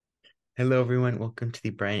Hello, everyone. Welcome to the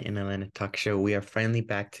Brian and Elena Talk Show. We are finally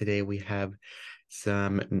back today. We have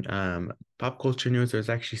some pop culture news. There's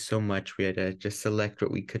actually so much. We had to just select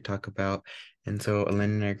what we could talk about. And so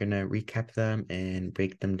Elena and I are going to recap them and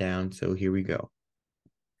break them down. So here we go.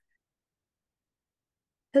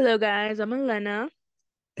 Hello guys, I'm Elena.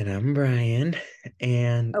 And I'm Brian.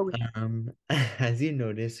 And Oh, as you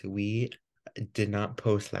noticed, we did not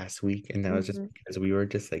post last week. And that was just mm-hmm. because we were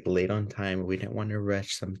just like late on time. We didn't want to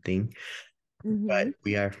rush something. But Mm-hmm.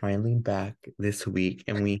 we are finally back this week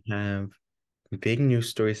and we have big news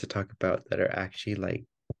stories to talk about that are actually like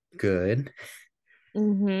good.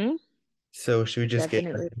 Mm-hmm. So should we just get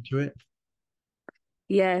Definitely. into it?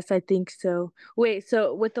 Yes, I think so. Wait,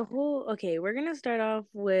 so with the whole, okay, we're gonna start off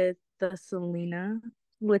with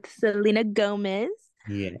with Selena Gomez.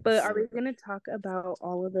 But Yes. are we gonna talk about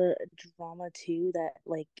all of the drama too that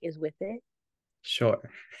like is with it? Sure.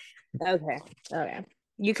 Okay. Okay.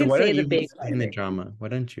 You So can why say don't the you big explain the part. drama? Why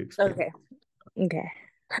don't you explain? Okay. Okay.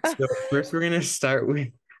 So first we're gonna start with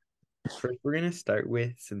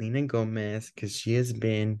Selena Gomez because she has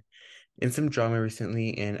been in some drama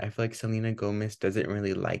recently, and I feel like Selena Gomez doesn't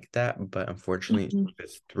really like that, but unfortunately Mm-hmm. she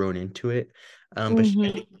was thrown into it. But she I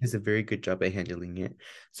Mm-hmm. think does a very good job at handling it.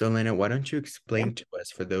 So Elena, why don't you explain to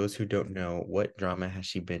us, for those who don't know, what drama has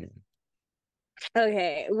she been in?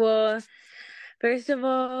 Okay, well, first of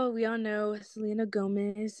all, we all know Selena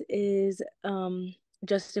Gomez is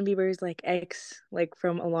Justin Bieber's like ex, like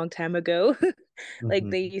from a long time ago. Like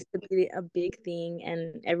they Hmm. used to be a big thing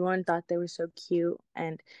and everyone thought they were so cute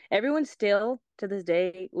and everyone still to this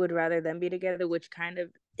day would rather them be together, which kind of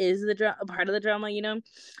is the part of the drama,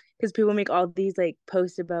 because people make all these like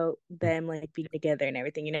posts about them like being together and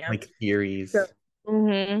everything. Like So,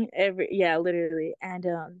 theories. every yeah, literally.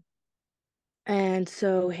 And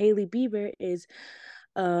so Hailey Bieber is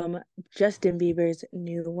um Justin Bieber's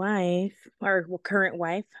new wife or well, current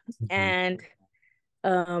wife. Mhm.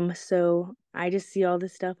 And so I just see all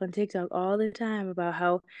this stuff on TikTok all the time about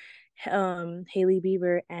how Hailey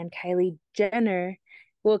Bieber and Kylie Jenner.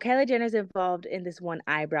 Well, Kylie Jenner's involved in this one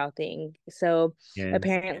eyebrow thing. So Yes.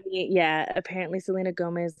 apparently Selena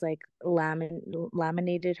Gomez like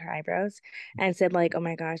laminated her eyebrows and said like, "Oh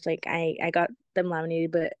my gosh, like I got them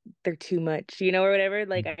laminated, but they're too much, or whatever.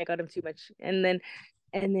 Like I got them too much." And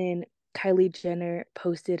then Kylie Jenner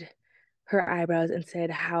posted her eyebrows and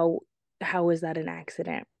said, "How was that an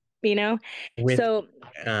accident?" You know? With So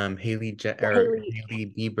Haley,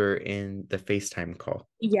 Haley Bieber in the FaceTime call.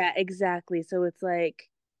 yeah, exactly. So it's like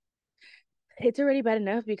it's already bad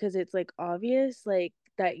enough because it's like obvious like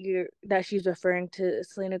that she's referring to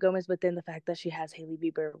Selena Gomez, but then the fact that she has Hailey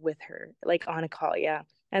Bieber with her like on a call, yeah.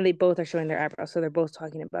 And they both are showing their eyebrows, so they're both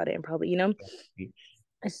talking about it and probably.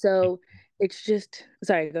 So it's just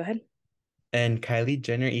sorry, go ahead. And Kylie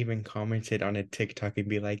Jenner even commented on a TikTok and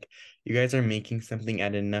be like, "You guys are making something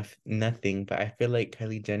out of nothing." But I feel like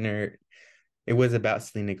Kylie Jenner, it was about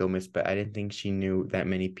Selena Gomez, but I didn't think she knew that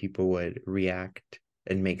many people would react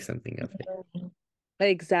and make something of it.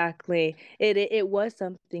 Exactly. It was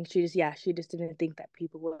something she just didn't think that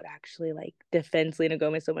people would actually like defend Selena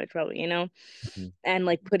Gomez so much probably, Mhm. and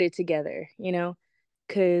like put it together.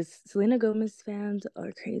 Because Selena Gomez fans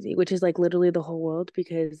are crazy, which is like literally the whole world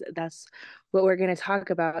because that's what we're going to talk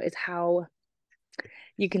about is how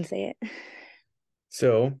you can say it.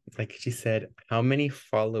 So, like she said, how many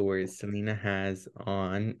followers Selena has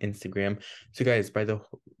on Instagram. So, guys, by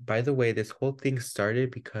the way, this whole thing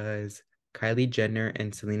started because Kylie Jenner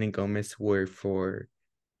and Selena Gomez were for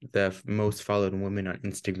the most followed woman on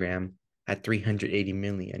Instagram at 380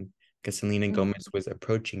 million because Selena Gomez Mm-hmm. was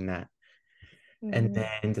approaching that. And Mm-hmm.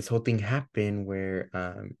 then this whole thing happened where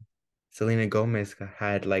Selena Gomez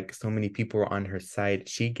had like so many people on her side.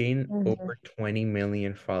 She gained over 20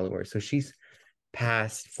 million followers. So she's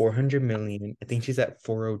past 400 million. I think she's at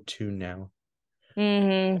 402 now.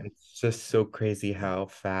 Mm-hmm. It's just so crazy how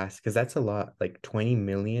fast, because that's a lot, like 20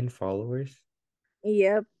 million followers.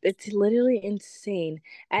 Yep, it's literally insane.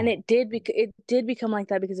 And it did become like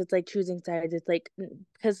that because it's like choosing sides. It's like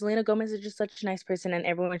because Selena Gomez is just such a nice person and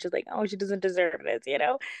everyone's just like, "Oh, she doesn't deserve this."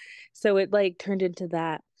 So it like turned into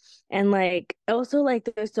that. And like also like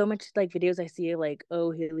there's so much like videos I see of like,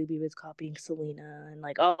 oh, Hailey Bieber's copying Selena and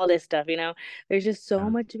like all this stuff. There's just so Yeah.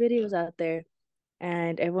 much videos out there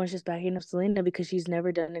and everyone's just backing up Selena because she's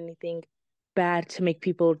never done anything bad to make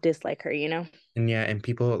people dislike her. And yeah, and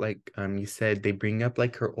people like you said they bring up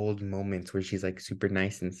like her old moments where she's like super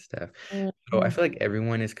nice and stuff. So I Mhm. feel like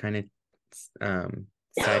everyone is kind of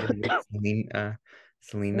siding with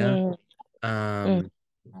Selena Mm, mm. um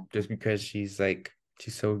just because she's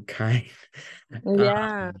so kind. Um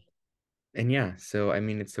Yeah. And yeah, so I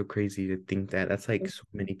mean, it's so crazy to think that that's like so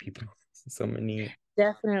many people, so many.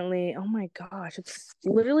 Definitely. Oh my gosh. It's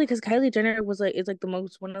literally because Kylie Jenner was like, is like the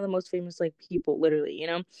most, one of the most famous like people, literally, you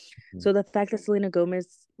know? So the fact that Selena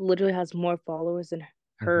Gomez literally has more followers than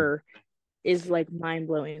Mhm. her is like mind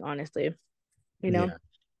blowing, honestly, you know? Yeah,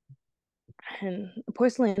 And poor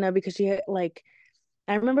Selena, because she had like,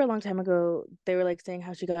 I remember a long time ago, they were like saying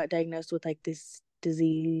how she got diagnosed with like this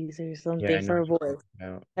disease or yeah, something I know for what her you're voice talking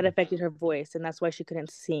about. that affected her voice. And that's why she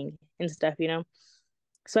couldn't sing and stuff, you know?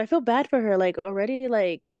 So I feel bad for her, like already,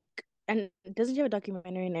 like, and doesn't she have a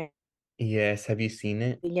documentary in there? Yes, have you seen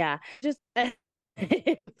it? Yeah, just Have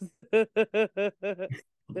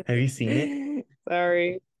you seen it?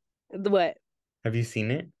 sorry. What? Have you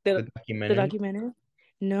seen it? The The the documentary? documentary?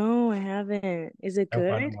 No, I haven't. Is it I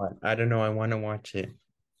want to good? watch. I don't know. I want to watch it.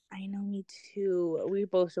 I know, me too. We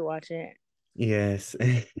both should watch it. Yes,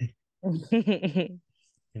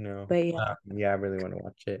 But yeah. yeah, I really want to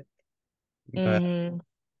watch it. But Hmm.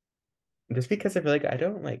 just because I feel like I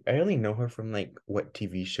don't like, I only know her from like what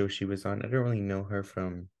TV show she was on. I don't really know her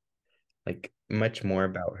from like much more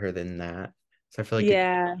about her than that. So I feel like it's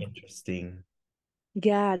Yeah. interesting.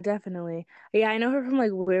 Yeah, definitely. Yeah, I know her from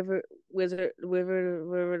like Waverly Place. I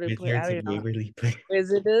Wizards don't of even know. Waverly Place.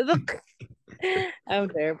 Wizard of the I'm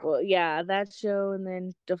terrible. Yeah, that show, and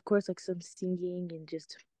then of course like some singing and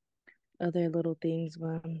just other little things.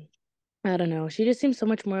 I don't know. She just seems so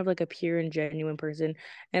much more of like a pure and genuine person,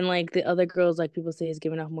 and like the other girls, like people say, is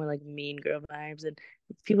giving off more like mean girl vibes, and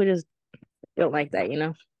people just don't like that, you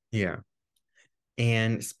know. Yeah.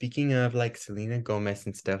 And speaking of like Selena Gomez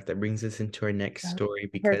and stuff, that brings us into our next story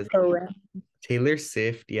Her because correct. Taylor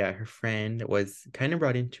Swift, yeah, her friend was kind of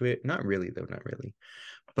brought into it. Not really, though, not really.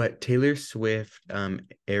 But Taylor Swift,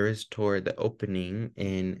 Eras Tour, the opening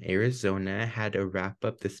in Arizona had a wrap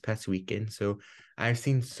up this past weekend. So I've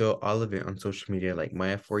seen so all of it on social media, like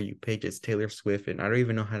my For You page is Taylor Swift, and I don't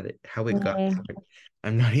even know how it got Mhm. there.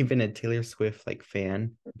 I'm not even a Taylor Swift like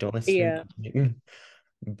fan. Don't listen Yeah, to me.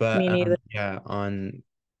 But me neither. yeah, on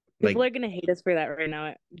People like are gonna hate us for that right now,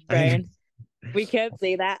 I Brian. We can't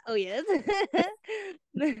say that. Oh yes.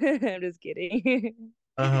 I'm just kidding.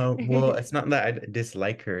 well, it's not that I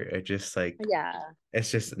dislike her. It just like Yeah.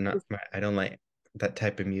 it's just not I don't like that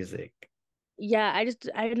type of music. Yeah,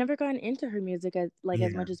 I've never gotten into her music as like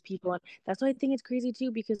as Yeah. much as people. And that's why I think it's crazy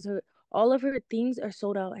too because her all of her things are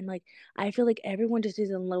sold out and like I feel like everyone just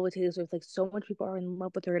is in love with Taylor Swift. Like so much people are in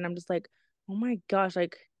love with her and I'm just like, "Oh my gosh,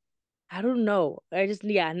 like I don't know." I just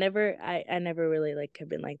yeah, I never really like have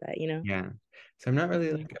been like that, you know? Yeah. So I'm not really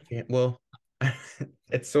Hmm. like a fan. Well,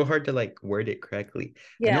 it's so hard to like word it correctly.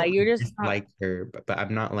 I Yeah, don't you're just not dislike her, but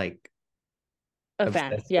I'm not like a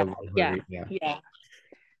fan. obsessed Yeah. about her. Yeah. Yeah. Yeah.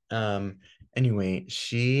 Um, anyway,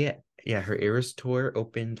 yeah, her Eras tour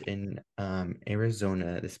opened in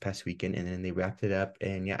Arizona this past weekend and then they wrapped it up.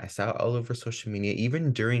 And yeah, I saw it all over social media.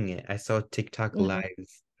 Even during it, I saw TikTok Hmm.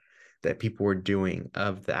 lives that people were doing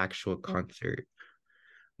of the actual concert,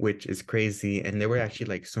 which is crazy. And there were actually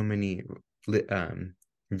like so many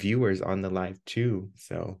viewers on the live too.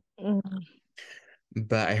 So, Hmm.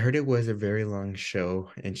 but I heard it was a very long show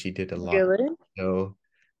and she did a lot. Really? So,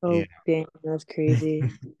 yeah. Oh, dang, that's crazy.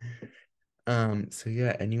 So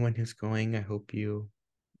yeah, anyone who's going, I hope you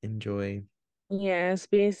enjoy. Yes,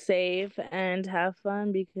 be safe and have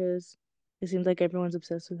fun because it seems like everyone's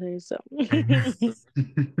obsessed with her. So I know.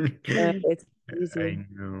 it's I crazy.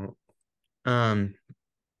 know. Um,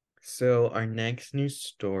 so our next news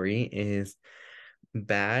story is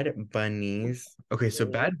Bad Bunny's. Okay, so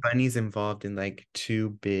Bad Bunny's involved in like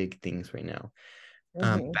two big things right now.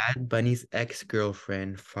 Hmm. Bad Bunny's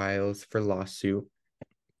ex-girlfriend files for lawsuit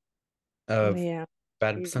Oh of yeah,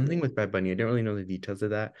 bad something crazy. with Bad Bunny. I don't really know the details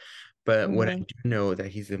of that, but what I Hmm. do know that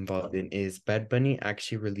he's involved in is Bad Bunny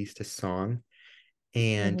actually released a song,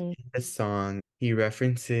 and Hmm. in the song he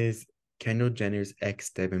references Kendall Jenner's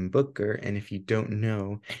ex Devin Booker, and if you don't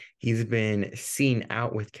know, he's been seen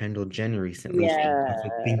out with Kendall Jenner recently, so it's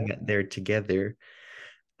a thing Yeah. that they're together.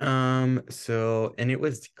 So and it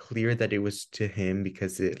was clear that it was to him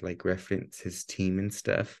because it like referenced his team and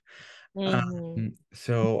stuff. Hmm.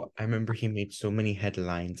 So I remember he made so many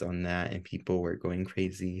headlines on that and people were going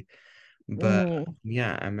crazy. But Hmm.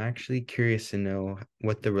 yeah, I'm actually curious to know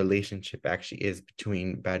what the relationship actually is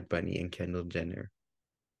between Bad Bunny and Kendall Jenner.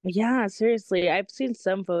 Yeah, seriously. I've seen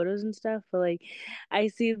some photos and stuff, but like I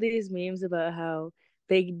see these memes about how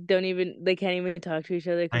they can't even talk to each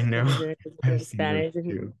other I because know. Kendall Jenner doesn't I've know seen those Spanish and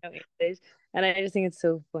he too. doesn't know English. And I just think it's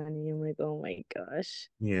so funny. I'm like, oh my gosh.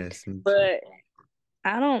 Yes, me too. But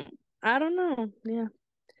I don't know. Yeah,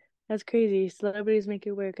 that's crazy. Celebrities make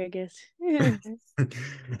it work, I guess.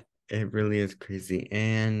 It really is crazy.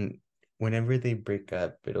 And whenever they break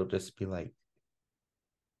up, it'll just be like,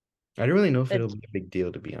 I don't really know if it'll It's, be a big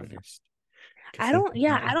deal, to be honest. Because I since don't, they're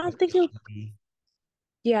yeah, not I don't think it, officially,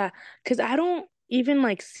 yeah, because I don't even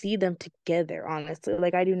like see them together, honestly.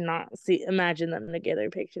 Like, I do not imagine them together,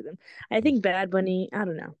 picture them. I think Bad Bunny, I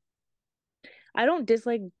don't know. I don't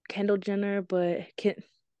dislike Kendall Jenner, but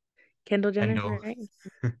Kendall I Jenner, know. right?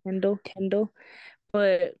 Kendall.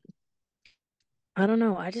 But I don't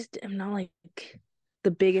know. I just am not like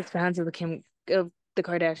the biggest fans of the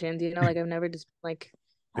Kardashians, you know, like I've never just like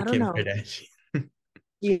The I don't Kim know. Kardashian.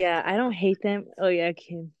 Yeah, I don't hate them. Oh yeah,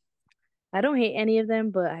 Kim. I don't hate any of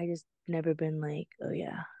them, but I just never been like, oh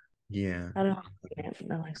yeah. Yeah. I don't know how to explain it. I don't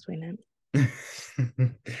know how to explain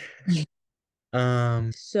it.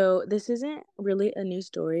 Um, So this isn't really a new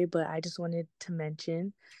story, but I just wanted to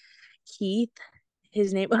mention Keith.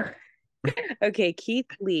 His name okay, Keith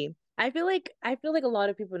Lee. I feel like a lot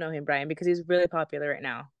of people know him, Brian, because he's really popular right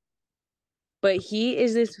now. But he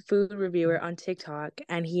is this food reviewer on TikTok,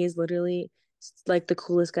 and he is literally like the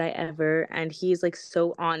coolest guy ever. And he's like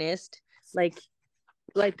so honest. Like,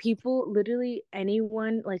 like people literally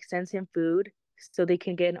anyone like sends him food so they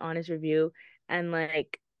can get an honest review. And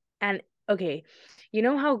and okay, you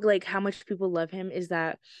know how like how much people love him is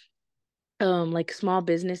that like small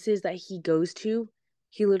businesses that he goes to,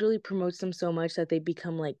 he literally promotes them so much that they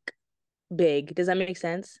become like big. Does that make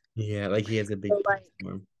sense? yeah, like he has a So big like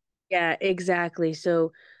platform. yeah, exactly.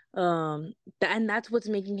 So, and that's what's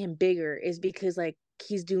making him bigger is because like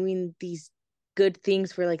he's doing these good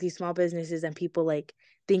things for like these small businesses and people like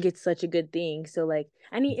think it's such a good thing. So like,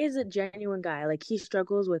 and he is a genuine guy. Like he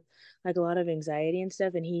struggles with like a lot of anxiety and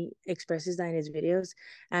stuff, and he expresses that in his videos,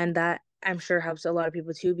 and that I'm sure helps a lot of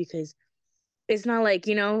people too because it's not like,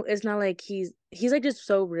 you know, it's not like he's like just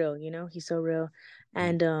so real, you know, he's so real,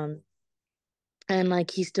 Yeah. and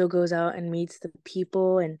like he still goes out and meets the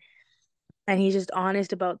people and he's just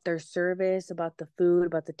honest about their service, about the food,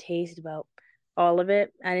 about the taste, about all of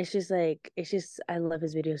it. And it's just like it's just I love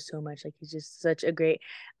his videos so much. Like he's just such a great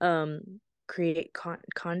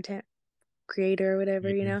content creator or whatever,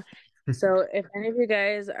 you Mhm. know. So if any of you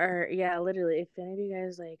guys are yeah, literally, if any of you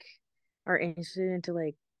guys like are interested into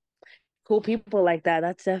like cool people like that,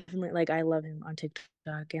 that's definitely like I love him on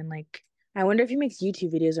TikTok and like I wonder if he makes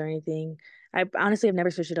YouTube videos or anything. I honestly have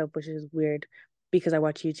never searched it up, which is weird because I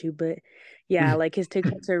watch YouTube, but yeah, like his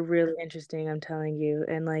TikToks are really interesting, I'm telling you.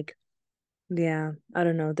 And like yeah, I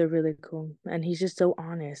don't know, they're really cool. And he's just so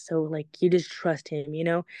honest. So like you just trust him, you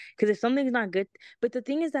know? Because if something's not good, but the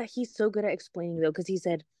thing is that he's so good at explaining though, because he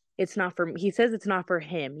said it's not for he says it's not for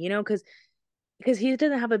him, you know, because he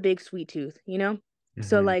doesn't have a big sweet tooth, you know?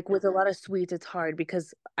 So Mhm. like with a lot of sweets, it's hard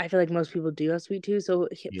because I feel like most people do have sweet tooth. So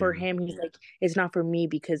for Yeah. him, he's like, it's not for me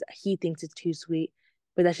because he thinks it's too sweet.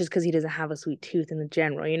 But that's just because he doesn't have a sweet tooth in the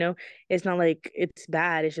general, you know? It's not like it's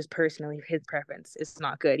bad. It's just personally his preference. It's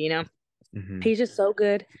not good, you know? Hmm. He's just so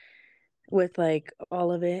good with like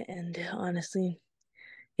all of it. And honestly,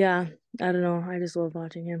 yeah, I don't know. I just love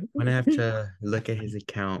watching him. I'm gonna have to look at his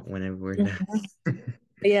account whenever we're done.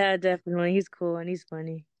 Yeah, definitely. He's cool and he's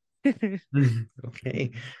funny.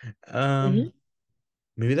 Okay. Mhm.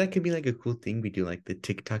 Maybe that could be like a cool thing we do, like the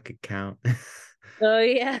TikTok account. Oh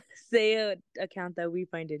yeah, say a account that we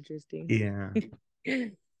find interesting. Yeah,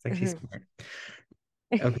 it's actually Mhm. smart.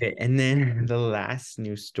 Okay, and then the last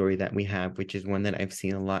news story that we have, which is one that I've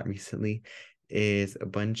seen a lot recently, is a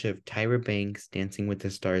bunch of Tyra Banks Dancing with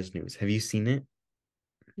the Stars news. Have you seen it?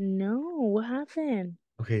 No, what happened?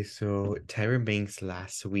 Okay, so Tyra Banks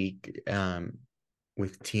last week,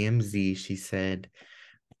 with TMZ, she said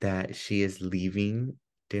that she is leaving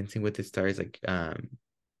Dancing with the Stars, like,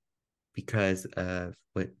 because of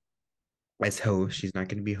what as host. She's not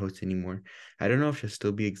going to be host anymore. I don't know if she'll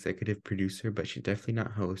still be executive producer, but she's definitely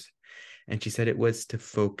not host. And she said it was to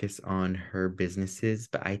focus on her businesses,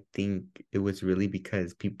 but I think it was really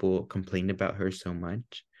because people complained about her so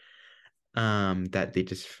much, that they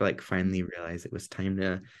just like finally realized it was time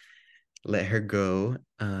to let her go.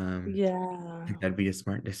 I think Yeah. that'd be a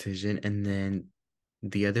smart decision. And then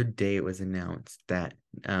the other day it was announced that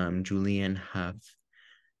Julianne Hough,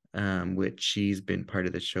 which she's been part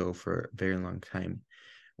of the show for a very long time,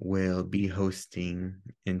 will be hosting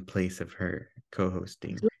in place of her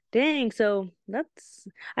co-hosting. Dang, so that's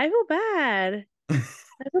I feel bad.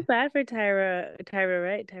 I feel bad for Tyra,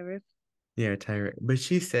 right? Tyra. Yeah, Tyra. But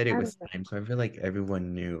she said it I was don't know. time, so I feel like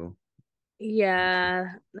everyone knew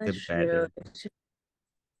Yeah, the that's true. better.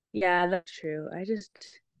 Yeah, that's true. I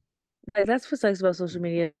just like that's what sucks about social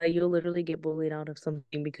media. Like, you'll literally get bullied out of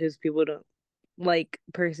something because people don't like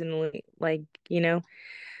personally like, you know.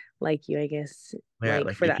 like you, I guess, Yeah, like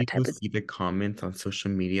like for if that people type of. see the comments on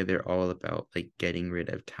social media, they're all about like getting rid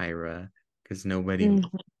of Tyra because nobody Mhm.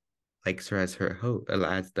 likes her as her host,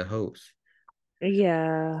 as the host.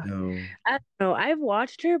 Yeah. So, I don't know. I've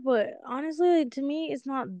watched her, but honestly, like, to me, it's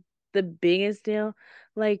not the biggest deal.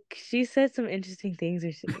 Like she said some interesting things,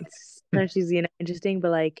 or sometimes she's interesting,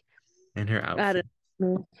 but like and her I outfit. don't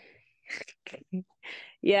know.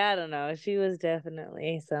 Yeah, I don't know. She was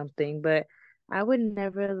definitely something, but I would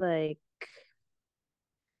never like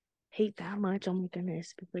hate that much. Oh my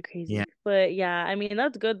goodness, people are Yeah, crazy. But yeah, I mean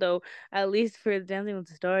that's good though. At least for Dancing with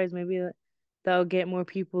the Stars, maybe that'll get more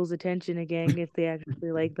people's attention again if they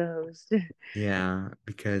actually like the host. yeah,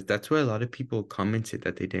 because that's why a lot of people commented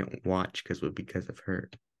that they didn't watch because of her.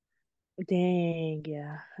 Dang,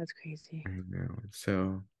 yeah, that's crazy. I know.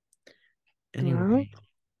 So Well, anyway,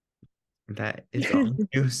 that is all the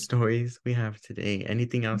news stories we have today.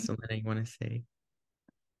 Anything else, Selena, you want to say?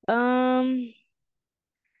 um,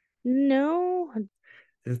 no.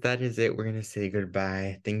 Since that is it, we're gonna say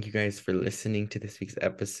goodbye. Thank you guys for listening to this week's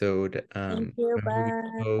episode. Thank you. Remember we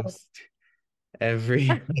Bye. post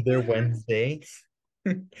every other Wednesday.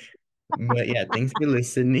 But yeah, thanks for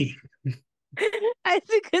listening. I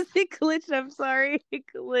think because it glitched. I'm sorry, it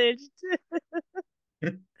glitched.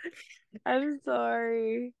 I'm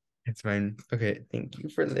sorry. It's fine. Okay, thank you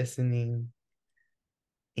for listening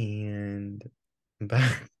and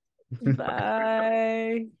bye.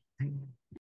 Bye. Bye.